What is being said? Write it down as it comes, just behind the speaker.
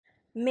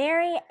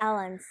Mary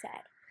Ellen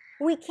said,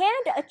 "We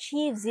can't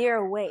achieve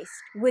zero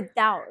waste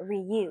without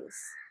reuse."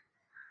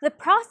 The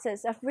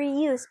process of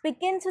reuse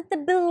begins with the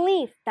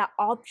belief that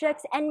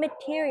objects and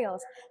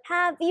materials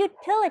have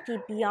utility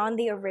beyond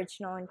the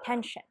original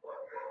intention.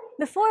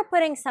 Before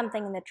putting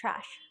something in the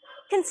trash,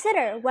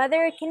 consider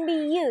whether it can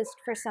be used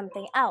for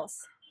something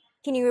else.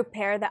 Can you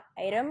repair the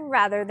item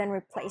rather than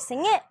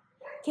replacing it?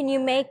 Can you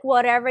make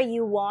whatever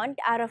you want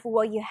out of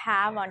what you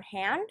have on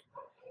hand?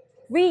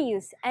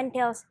 Reuse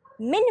entails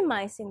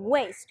minimizing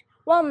waste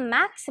while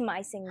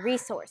maximizing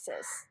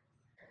resources.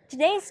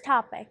 Today's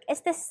topic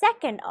is the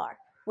second R,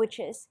 which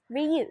is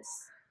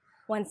reuse.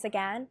 Once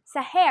again,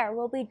 Saher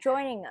will be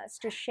joining us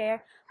to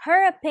share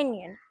her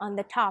opinion on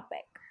the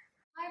topic.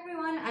 Hi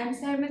everyone, I'm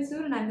Sarah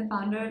Mansoor and I'm the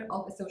founder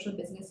of a social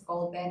business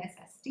called Bare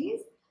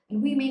Necessities.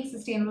 And we make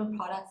sustainable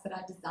products that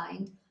are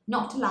designed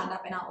not to land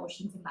up in our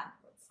oceans and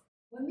landfills.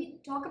 When we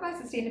talk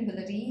about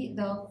sustainability,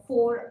 the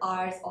four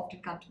R's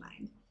often come to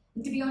mind.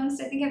 And to be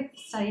honest, I think I've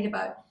studied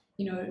about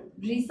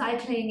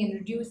recycling and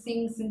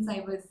reducing since I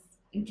was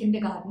in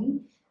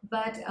kindergarten.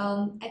 But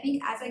I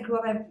think as I grew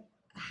up,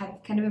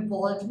 have kind of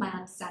evolved my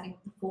understanding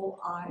of the four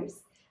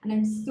R's. And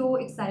I'm so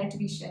excited to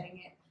be sharing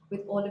it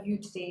with all of you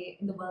today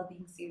in the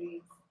Wellbeing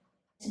series.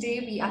 Today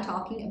we are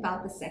talking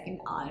about the second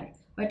R.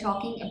 We're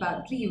talking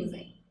about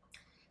reusing.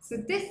 So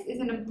this is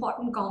an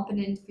important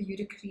component for you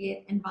to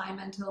create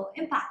environmental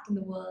impact in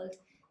the world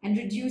and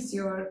reduce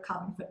your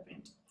carbon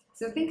footprint.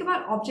 So think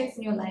about objects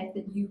in your life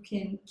that you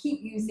can keep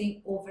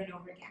using over and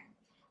over again.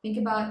 Think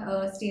about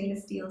a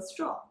stainless steel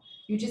straw.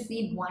 You just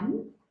need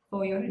one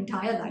for your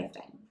entire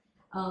lifetime.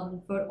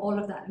 For all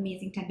of that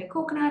amazing tender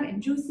coconut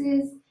and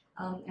juices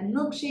and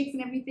milkshakes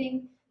and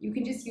everything, you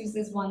can just use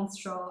this one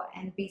straw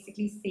and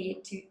basically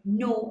say to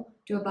no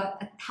to about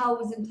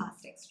 1,000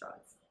 plastic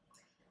straws.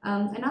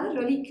 Another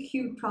really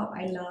cute prop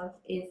I love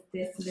is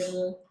this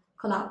little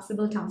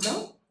collapsible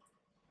tumbler,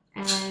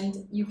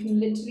 and you can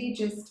literally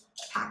just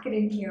pack it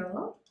in here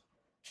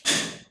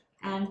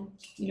and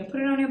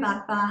put it on your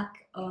backpack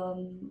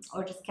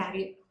or just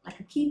carry it like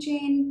a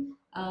keychain.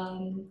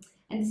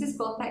 And this is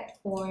perfect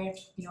for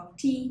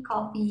tea,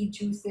 coffee,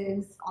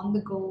 juices on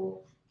the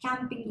go,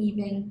 camping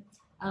even.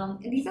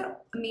 And these are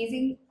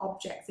amazing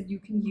objects that you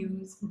can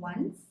use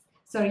once.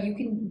 Sorry, you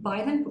can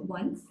buy them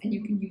once and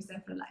you can use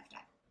them for a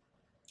lifetime.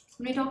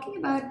 When you're talking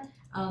about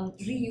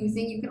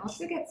reusing, you can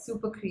also get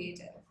super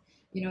creative.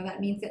 That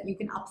means that you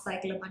can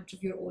upcycle a bunch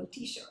of your old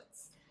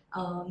t-shirts.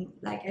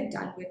 Like I've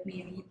done with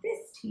maybe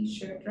this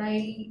t-shirt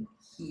right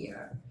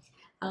here.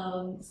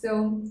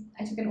 So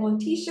I took an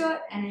old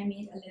t-shirt and I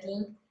made a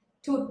little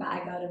tote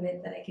bag out of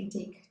it that I can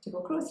take to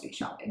go grocery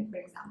shopping, for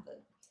example.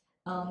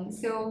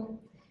 So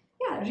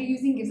yeah,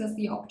 reusing gives us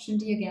the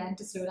opportunity again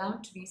to slow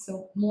down, to be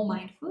so more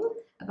mindful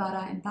about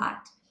our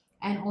impact,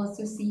 and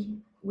also see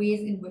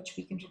ways in which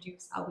we can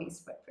reduce our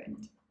waste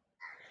footprint.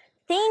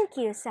 Thank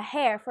you,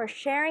 Saher, for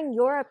sharing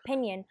your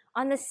opinion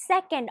on the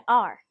second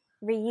R,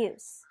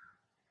 reuse.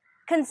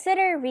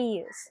 Consider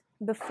reuse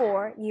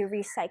before you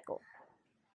recycle.